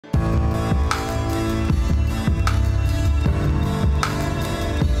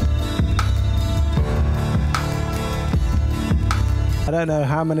I don't know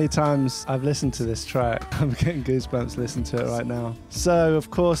how many times I've listened to this track. I'm getting goosebumps listening to it right now. So,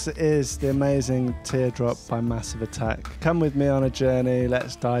 of course, it is the amazing Teardrop by Massive Attack. Come with me on a journey.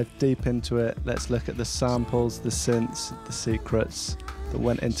 Let's dive deep into it. Let's look at the samples, the synths, the secrets that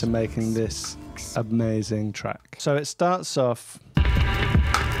went into making this amazing track. So it starts off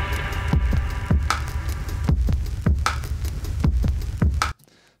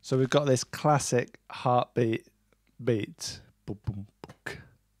so we've got this classic heartbeat beat.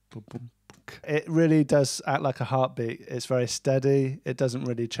 It really does act like a heartbeat. It's very steady. It doesn't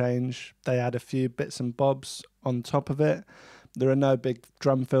really change. They add a few bits and bobs on top of it. There are no big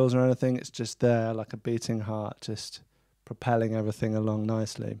drum fills or anything. It's just there like a beating heart, just propelling everything along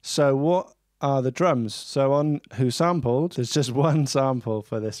nicely. So what are the drums? So on Who Sampled, there's just one sample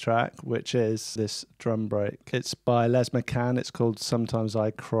for this track, which is this drum break. It's by Les McCann. It's called Sometimes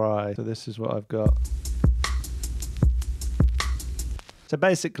I Cry. So this is what I've got. So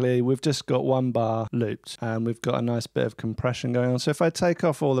basically, we've just got one bar looped and we've got a nice bit of compression going on. So if I take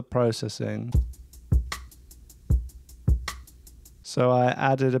off all the processing, so I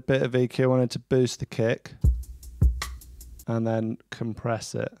added a bit of EQ, I wanted to boost the kick and then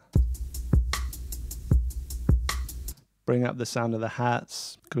compress it. Bring up the sound of the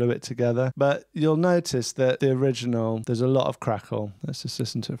hats, glue it together. But you'll notice that the original, there's a lot of crackle. Let's just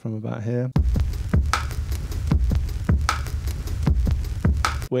listen to it from about here.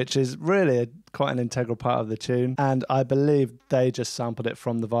 Which is really quite an integral part of the tune. And I believe they just sampled it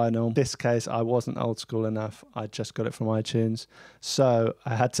from the vinyl. In this case, I wasn't old school enough. I just got it from iTunes. So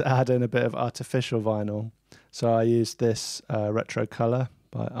I had to add in a bit of artificial vinyl. So I used this retro color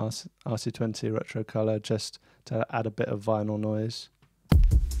by RC20 retro color just to add a bit of vinyl noise.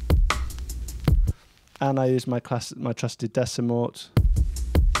 And I used my trusty Decimort.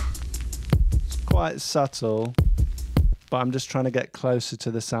 It's quite subtle, but I'm just trying to get closer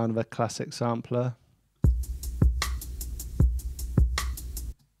to the sound of a classic sampler.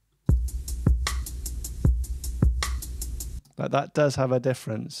 But that does have a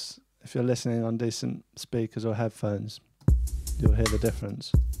difference. If you're listening on decent speakers or headphones, you'll hear the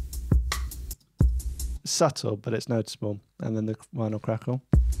difference. It's subtle, but it's noticeable. And then the vinyl crackle.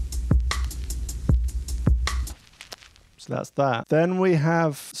 So that's that. Then we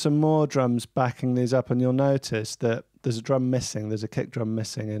have some more drums backing these up, and you'll notice that there's a drum missing. There's a kick drum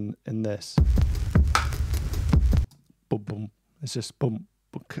missing in this. Boom, boom. It's just boom,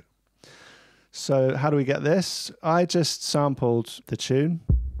 boom. So how do we get this? I just sampled the tune.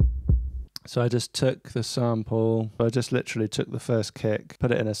 So I just took the sample. I just literally took the first kick,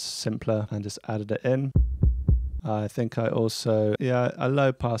 put it in a simpler, and just added it in. I think I also, I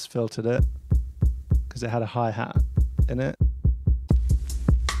low pass filtered it because it had a hi-hat in it.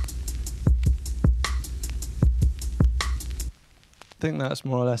 I think that's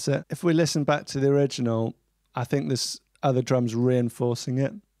more or less it. If we listen back to the original, I think there's other drums reinforcing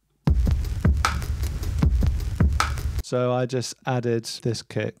it. So I just added this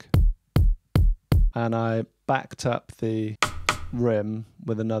kick and I backed up the rim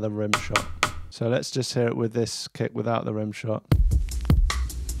with another rim shot. So let's just hear it with this kick without the rim shot.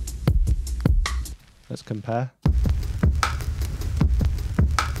 Let's compare.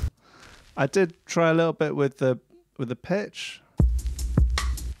 I did try a little bit with the pitch.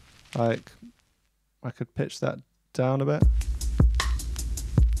 Like, I could pitch that down a bit.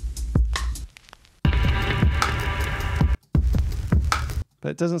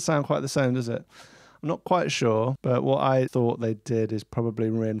 But it doesn't sound quite the same, does it? I'm not quite sure, but what I thought they did is probably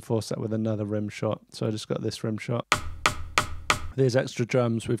reinforce that with another rim shot. So I just got this rim shot. These extra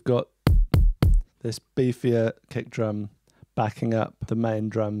drums, we've got this beefier kick drum backing up the main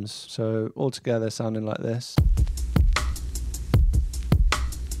drums. So all together sounding like this.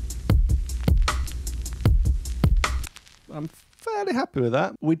 I'm fairly happy with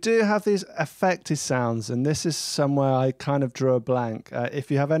that. We do have these effecty sounds, and this is somewhere I kind of drew a blank.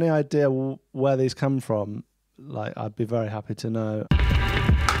 If you have any idea where these come from, like, I'd be very happy to know.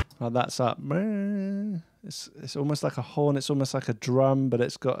 Like, that's up. It's almost like a horn. It's almost like a drum, but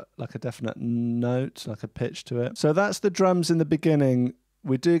it's got like a definite note, like a pitch to it. So that's the drums in the beginning.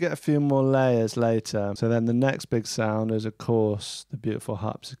 We do get a few more layers later. So then the next big sound is, of course, the beautiful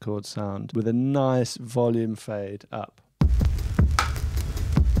harpsichord sound with a nice volume fade up.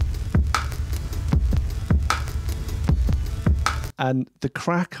 And the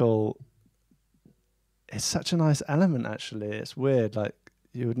crackle is such a nice element, actually. It's weird, like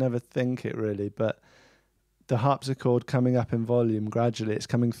you would never think it really, but the harpsichord coming up in volume gradually, it's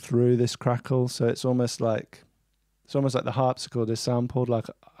coming through this crackle. So it's almost like the harpsichord is sampled. Like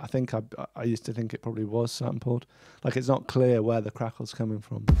I think I used to think it probably was sampled. Like, it's not clear where the crackle's coming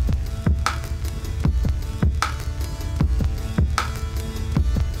from.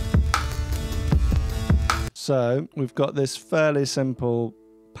 So we've got this fairly simple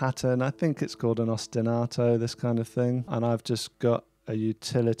pattern. I think it's called an ostinato, this kind of thing. And I've just got a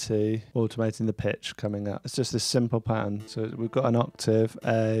utility automating the pitch coming up. It's just this simple pattern. So we've got an octave,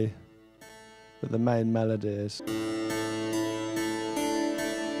 A, but the main melody is.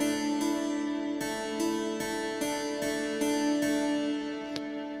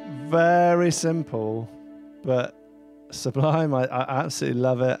 Very simple, but sublime. I absolutely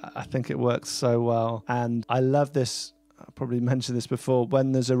love it. I think it works so well. And I love this, I probably mentioned this before,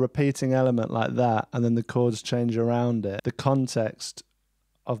 when there's a repeating element like that and then the chords change around it, the context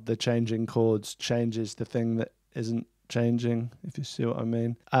of the changing chords changes the thing that isn't changing, if you see what I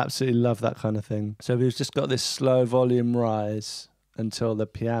mean. I absolutely love that kind of thing. So we've just got this slow volume rise until the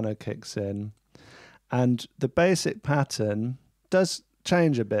piano kicks in. And the basic pattern does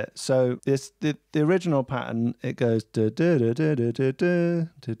change a bit. So it's the original pattern, it goes do do do do do do do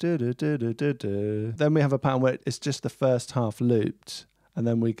do do do do do do. Then we have a pattern where it's just the first half looped, and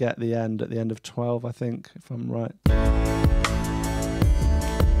then we get the end at the end of 12, I think, if I'm right.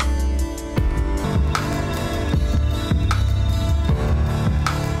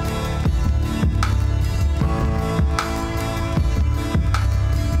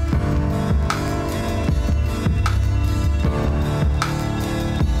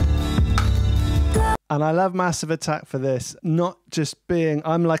 And I love Massive Attack for this, not just being,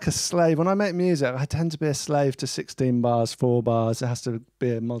 I'm like a slave. When I make music, I tend to be a slave to 16 bars, 4 bars. It has to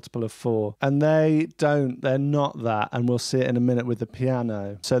be a multiple of 4. And they don't, they're not that. And we'll see it in a minute with the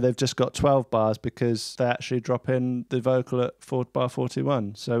piano. So they've just got 12 bars because they actually drop in the vocal at bar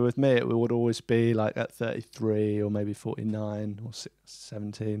 41. So with me, it would always be like at 33 or maybe 49 or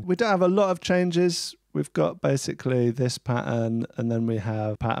 17. We don't have a lot of changes. We've got basically this pattern, and then we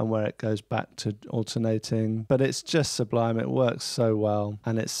have a pattern where it goes back to alternating, but it's just sublime. It works so well,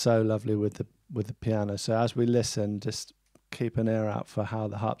 and it's so lovely with the piano. So as we listen, just keep an ear out for how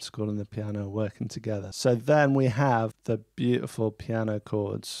the harpsichord and the piano are working together. So then we have the beautiful piano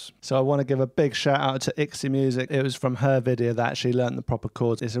chords. So I want to give a big shout out to Ixie Music. It was from her video that actually learnt the proper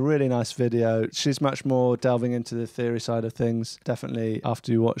chords. It's a really nice video. She's much more delving into the theory side of things. Definitely,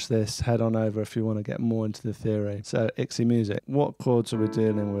 after you watch this, head on over if you want to get more into the theory. So Ixie Music, what chords are we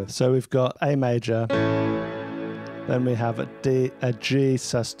dealing with? So we've got A major, then we have a G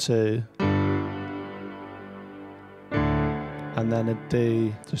sus2, and then a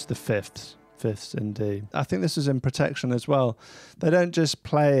D, just the fifths in D. I think this is in Protection as well. They don't just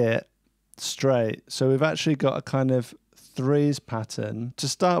play it straight. So we've actually got a kind of threes pattern. To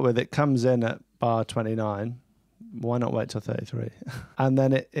start with, it comes in at bar 29. Why not wait till 33? And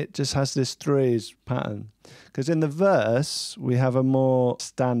then it just has this threes pattern. Because in the verse, we have a more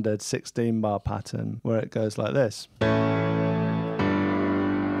standard 16 bar pattern where it goes like this.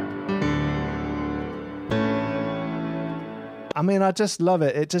 I mean, I just love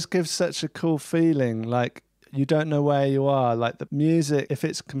it. It just gives such a cool feeling. Like, you don't know where you are. Like, the music, if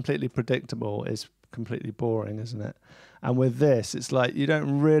it's completely predictable, is completely boring, isn't it? And with this, it's like you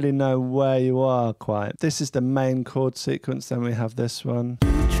don't really know where you are quite. This is the main chord sequence. Then we have this one.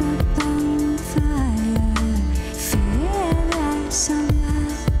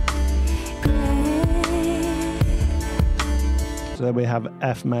 So then we have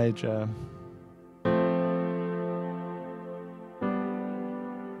F major.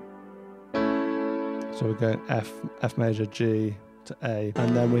 So we're going F major, G to A,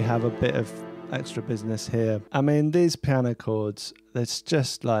 and then we have a bit of extra business here. I mean, these piano chords, it's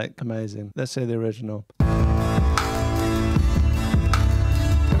just like amazing. Let's say the original.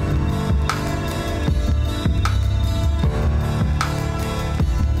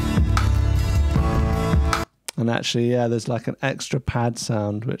 And actually, yeah, there's like an extra pad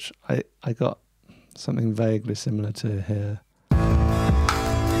sound, which I got something vaguely similar to here.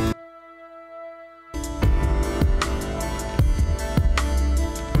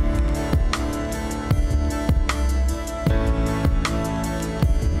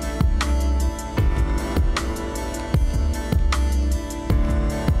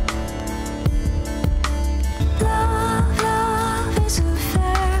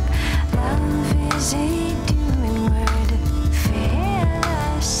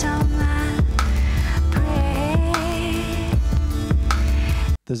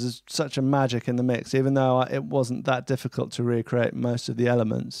 There's such a magic in the mix, even though it wasn't that difficult to recreate most of the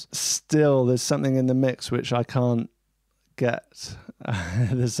elements. Still, there's something in the mix which I can't get.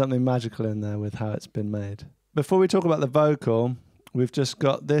 There's something magical in there with how it's been made. Before we talk about the vocal, we've just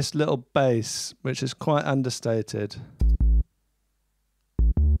got this little bass, which is quite understated.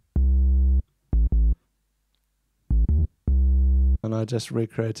 And I just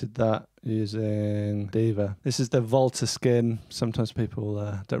recreated that using Diva. This is the Volta skin. Sometimes people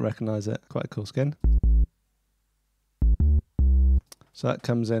don't recognize it. Quite a cool skin. So that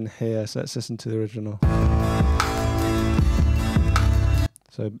comes in here. So let's listen to the original.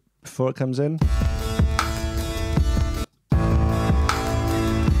 So before it comes in.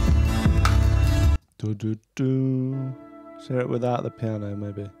 Do do do. Let's hear it without the piano,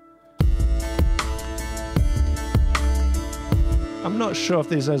 maybe. I'm not sure if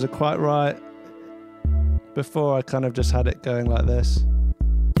these notes are quite right. Before I kind of just had it going like this.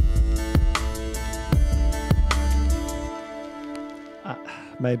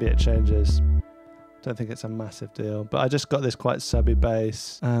 Maybe it changes. Don't think it's a massive deal. But I just got this quite subby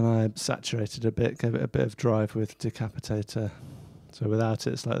bass and I saturated a bit, gave it a bit of drive with Decapitator. So without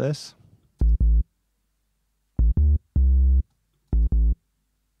it, it's like this.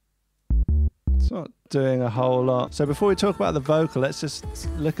 It's not doing a whole lot. So before we talk about the vocal, let's just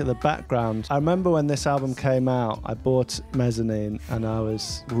look at the background. I remember when this album came out, I bought Mezzanine and I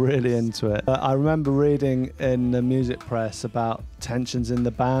was really into it. I remember reading in the music press about tensions in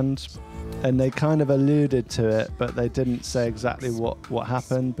the band, and they kind of alluded to it, but they didn't say exactly what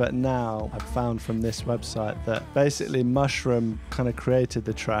happened. But now I've found from this website that basically Mushroom kind of created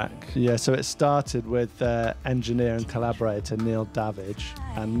the track. Yeah, so it started with their engineer and collaborator Neil Davidge,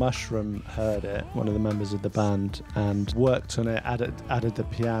 and Mushroom heard it, one of the members of the band, and worked on it, added the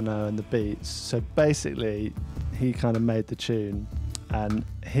piano and the beats. So basically he kind of made the tune. And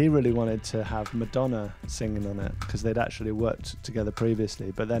he really wanted to have Madonna singing on it because they'd actually worked together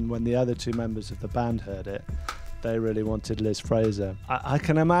previously. But then when the other two members of the band heard it, they really wanted Liz Fraser. I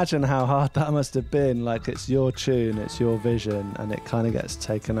can imagine how hard that must have been. Like, it's your tune, it's your vision, and it kind of gets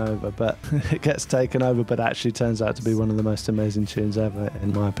taken over. But it gets taken over, but actually turns out to be one of the most amazing tunes ever,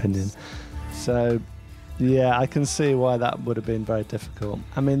 in my opinion. So yeah, I can see why that would have been very difficult.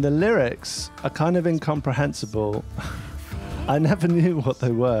 I mean, the lyrics are kind of incomprehensible. I never knew what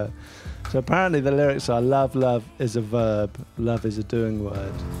they were. So apparently the lyrics are: love, love is a verb, love is a doing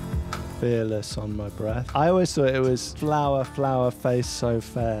word, fearless on my breath. I always thought it was flower, flower, face so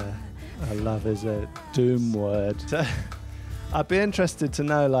fair, love is a doom word. So I'd be interested to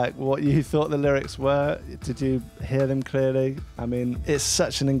know like what you thought the lyrics were. Did you hear them clearly? I mean, it's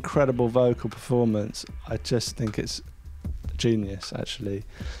such an incredible vocal performance. I just think it's genius, actually.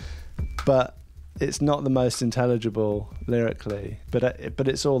 But it's not the most intelligible lyrically, but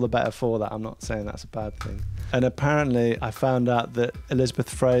it's all the better for that. I'm not saying that's a bad thing. And apparently I found out that Elizabeth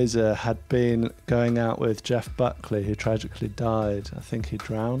Fraser had been going out with Jeff Buckley, who tragically died. I think he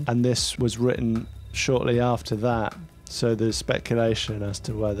drowned. And this was written shortly after that. So there's speculation as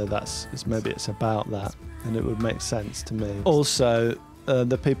to whether maybe it's about that, and it would make sense to me. Also,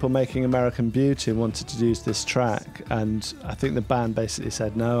 the people making American Beauty wanted to use this track, and I think the band basically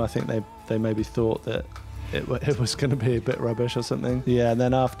said no. I think they maybe thought that it was going to be a bit rubbish or something. Yeah, and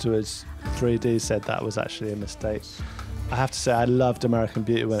then afterwards 3D said that was actually a mistake. I have to say I loved American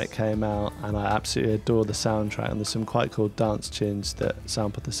Beauty when it came out, and I absolutely adore the soundtrack, and there's some quite cool dance tunes that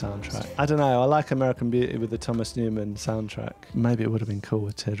sample the soundtrack. I don't know, I like American Beauty with the Thomas Newman soundtrack. Maybe it would have been cool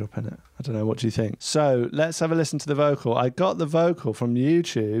with Teardrop in it. I don't know, what do you think? So let's have a listen to the vocal. I got the vocal from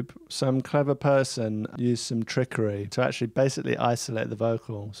YouTube. Some clever person used some trickery to actually basically isolate the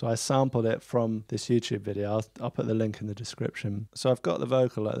vocal. So I sampled it from this YouTube video. I'll put the link in the description. So I've got the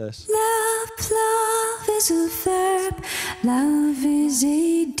vocal like this. Love is a verb, love is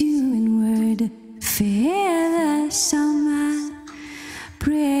a doing word, fearless on my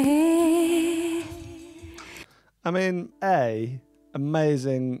breath. I mean,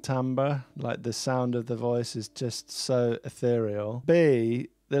 amazing timbre, like the sound of the voice is just so ethereal. B,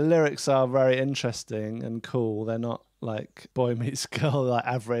 the lyrics are very interesting and cool. They're not like boy meets girl, like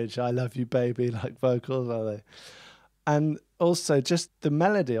average I love you baby like vocals, are they? And also just the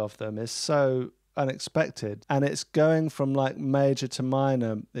melody of them is so unexpected, and it's going from like major to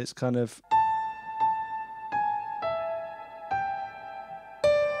minor. It's kind of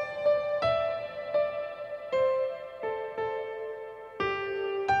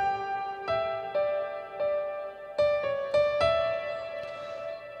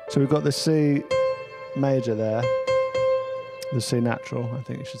so we've got the C major there, the C natural, I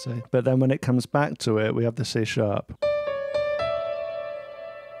think you should say. But then when it comes back to it, we have the C sharp.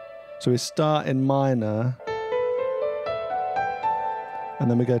 So we start in minor,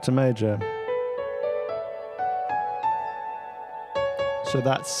 and then we go to major. So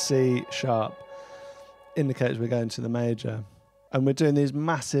that's C sharp, indicates we're going to the major. And we're doing these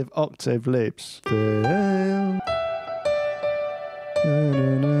massive octave loops. I'm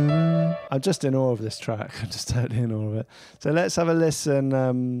just in awe of this track. I'm just totally in awe of it. So let's have a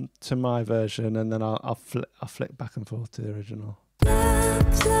listen to my version, and then I'll flick back and forth to the original.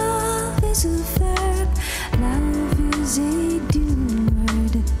 Love is a verb, love is a doing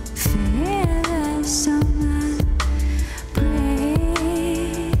word. Fear the summer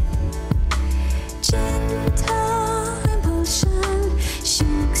break. Gentle impulsion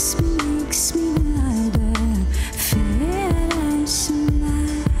shakes me, makes me lighter. Fear the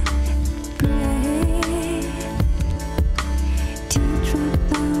summer break.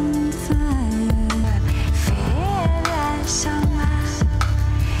 Teardrop on fire. Fear the summer.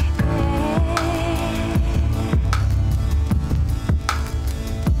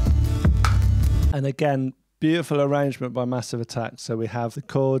 And again, beautiful arrangement by Massive Attack. So we have the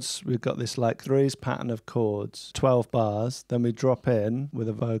chords, we've got this like threes pattern of chords, 12 bars, then we drop in with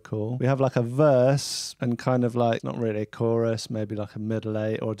a vocal. We have like a verse and kind of like, not really a chorus, maybe like a middle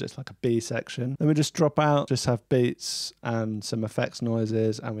eight or just like a B section. Then we just drop out, just have beats and some effects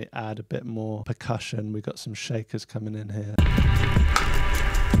noises, and we add a bit more percussion. We've got some shakers coming in here.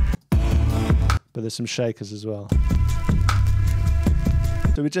 But there's some shakers as well.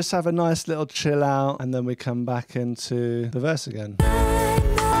 So we just have a nice little chill out, and then we come back into the verse again.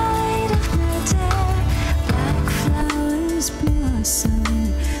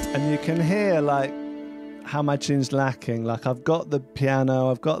 And you can hear like how my tune's lacking. Like I've got the piano,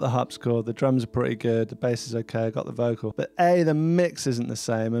 I've got the harpsichord, the drums are pretty good, the bass is okay, I've got the vocal. But A, the mix isn't the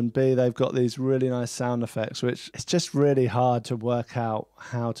same, and B, they've got these really nice sound effects, which it's just really hard to work out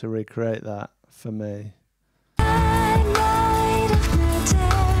how to recreate that for me.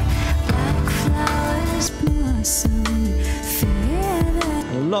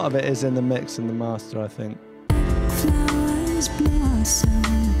 And a lot of it is in the mix and the master, I think.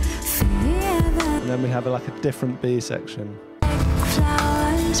 And then we have like a different B section.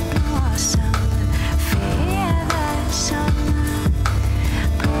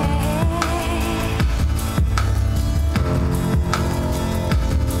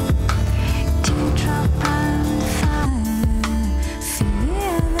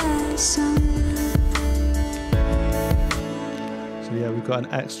 Yeah, we've got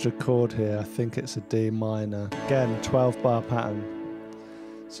an extra chord here. I think it's a D minor. Again, 12 bar pattern.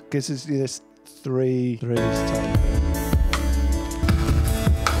 So it gives us this three threes type.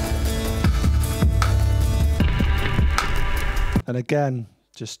 And again,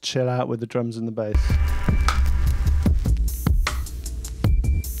 just chill out with the drums and the bass.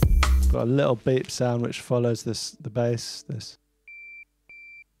 Got a little beep sound which follows the bass. This.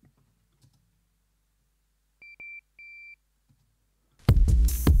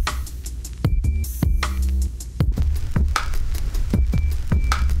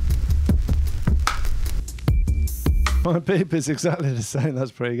 My beep is exactly the same.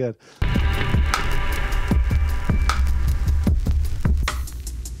 That's pretty good. I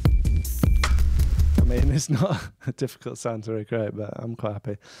mean, it's not a difficult sound to recreate, but I'm quite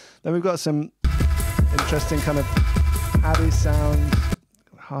happy. Then we've got some interesting kind of addy sound.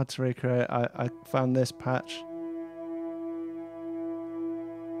 Hard to recreate. I found this patch.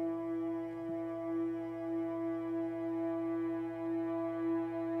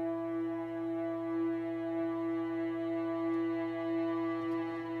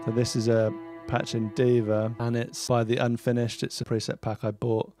 So this is a patch in Diva, and it's by the Unfinished. It's a preset pack I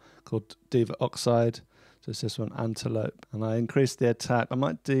bought called Diva Oxide. So it's this one, Antelope. And I increased the attack. I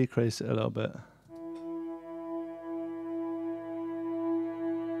might decrease it a little bit.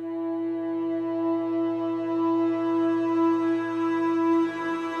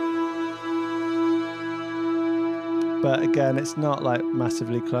 But again, it's not like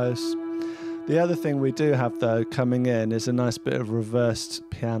massively close. The other thing we do have though coming in is a nice bit of reversed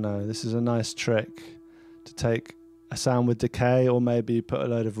piano. This is a nice trick to take a sound with decay, or maybe you put a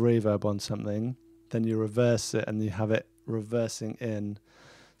load of reverb on something, then you reverse it and you have it reversing in.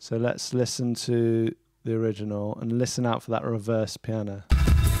 So let's listen to the original and listen out for that reverse piano.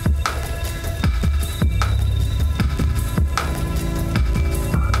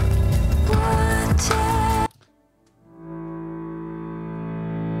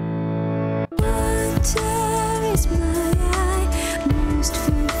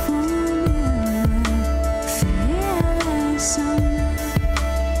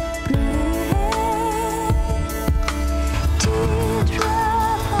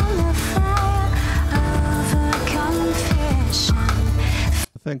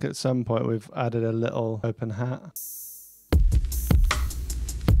 I think at some point we've added a little open hat.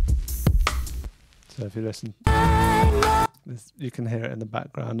 So if you listen. You can hear it in the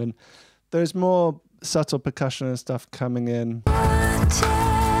background, and there's more subtle percussion and stuff coming in.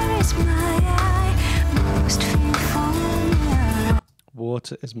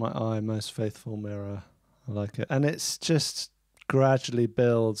 Water is my eye, most faithful mirror. I like it. And it's just gradually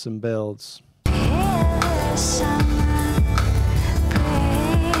builds and builds.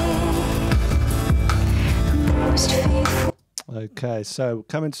 Okay, so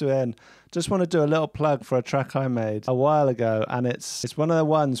coming to end, just want to do a little plug for a track I made a while ago, and it's one of the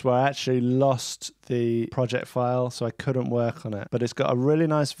ones where I actually lost the project file, so I couldn't work on it. But it's got a really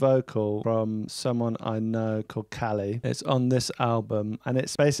nice vocal from someone I know called Callie. It's on this album, and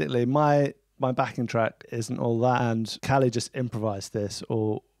it's basically my backing track isn't all that, and Callie just improvised this,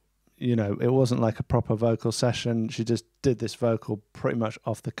 or you know, it wasn't like a proper vocal session. She just did this vocal pretty much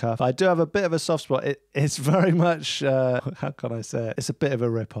off the cuff. I do have a bit of a soft spot. It's very much, how can I say it? It's a bit of a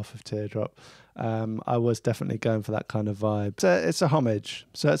rip-off of Teardrop. I was definitely going for that kind of vibe. So it's a homage.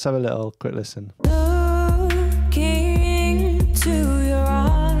 So let's have a little quick listen. Looking to your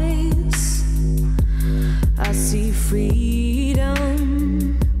eyes, I see freedom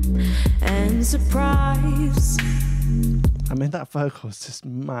and surprise. I mean, that vocal is just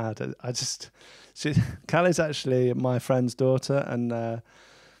mad. Callie's actually my friend's daughter, and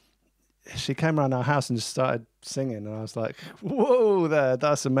she came around our house and just started singing, and I was like, whoa there,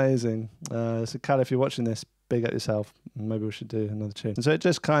 that's amazing. So Callie, if you're watching this, big up yourself. Maybe we should do another tune. And so it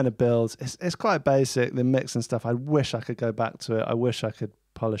just kind of builds. It's quite basic, the mix and stuff. I wish I could go back to it. I wish I could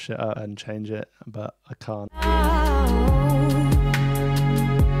polish it up and change it, but I can't.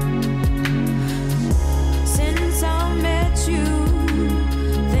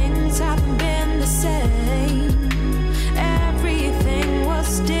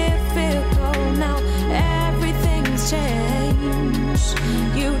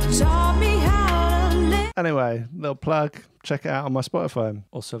 Anyway, little plug, check it out on my Spotify,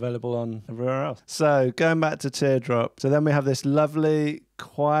 also available on everywhere else. So going back to Teardrop, so then we have this lovely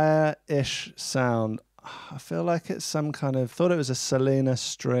choir-ish sound. I feel like it's some kind of, thought it was a Selena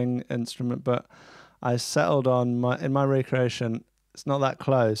string instrument, but I settled on in my recreation, it's not that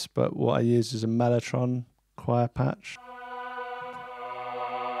close, but what I use is a Mellotron choir patch.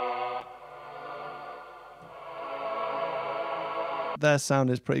 Their sound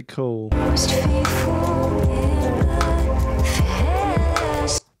is pretty cool.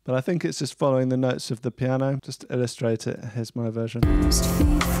 But I think it's just following the notes of the piano. Just to illustrate it, here's my version.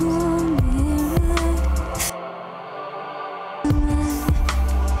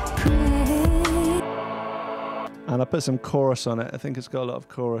 And I put some chorus on it. I think it's got a lot of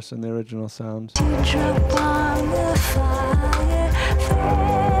chorus in the original sound. Teardrop on the fire,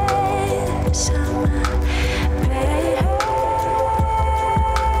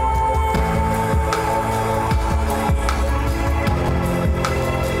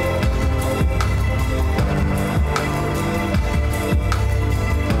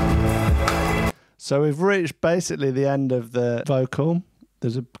 So we've reached basically the end of the vocal.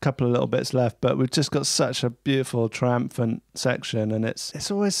 There's a couple of little bits left, but we've just got such a beautiful triumphant section, and it's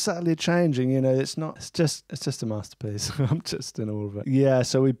always subtly changing, you know, it's just a masterpiece. I'm just in awe of it. Yeah,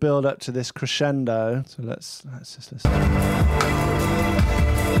 so we build up to this crescendo. So let's just listen.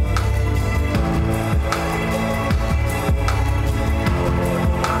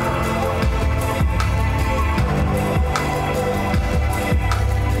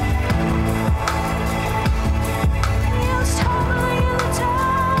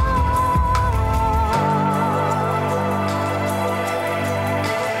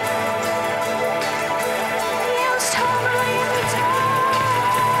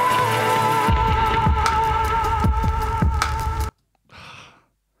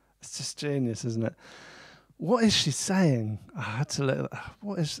 Genius, isn't it? What is she saying? I had to look.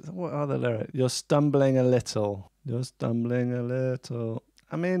 What are the lyrics? You're stumbling a little. You're stumbling a little.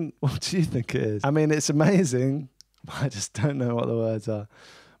 I mean, what do you think it is? I mean, it's amazing. I just don't know what the words are.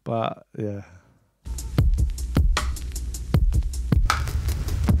 But yeah.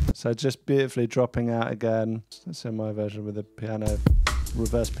 So just beautifully dropping out again. That's in my version with the piano,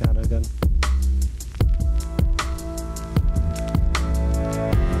 reverse piano again.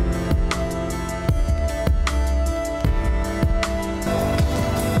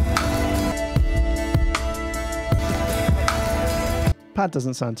 Pad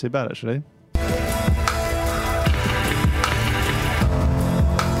doesn't sound too bad, actually.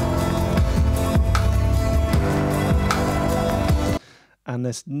 And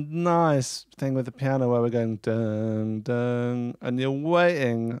this nice thing with the piano where we're going dun, dun, and you're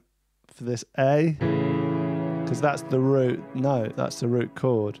waiting for this A, because that's the root note, that's the root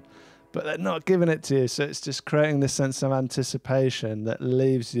chord. but they're not giving it to you. So it's just creating this sense of anticipation that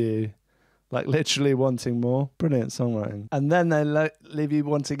leaves you like literally wanting more. Brilliant songwriting. And then they leave you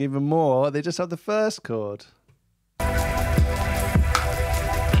wanting even more. They just have the first chord.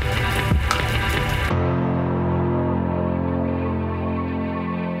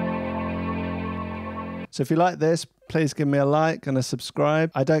 So if you like this, please give me a like and a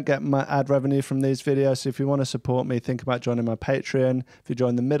subscribe. I don't get my ad revenue from these videos, so if you want to support me, think about joining my Patreon. If you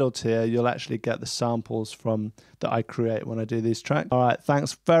join the middle tier, you'll actually get the samples that I create when I do these tracks. All right,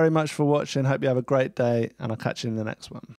 thanks very much for watching. Hope you have a great day, and I'll catch you in the next one.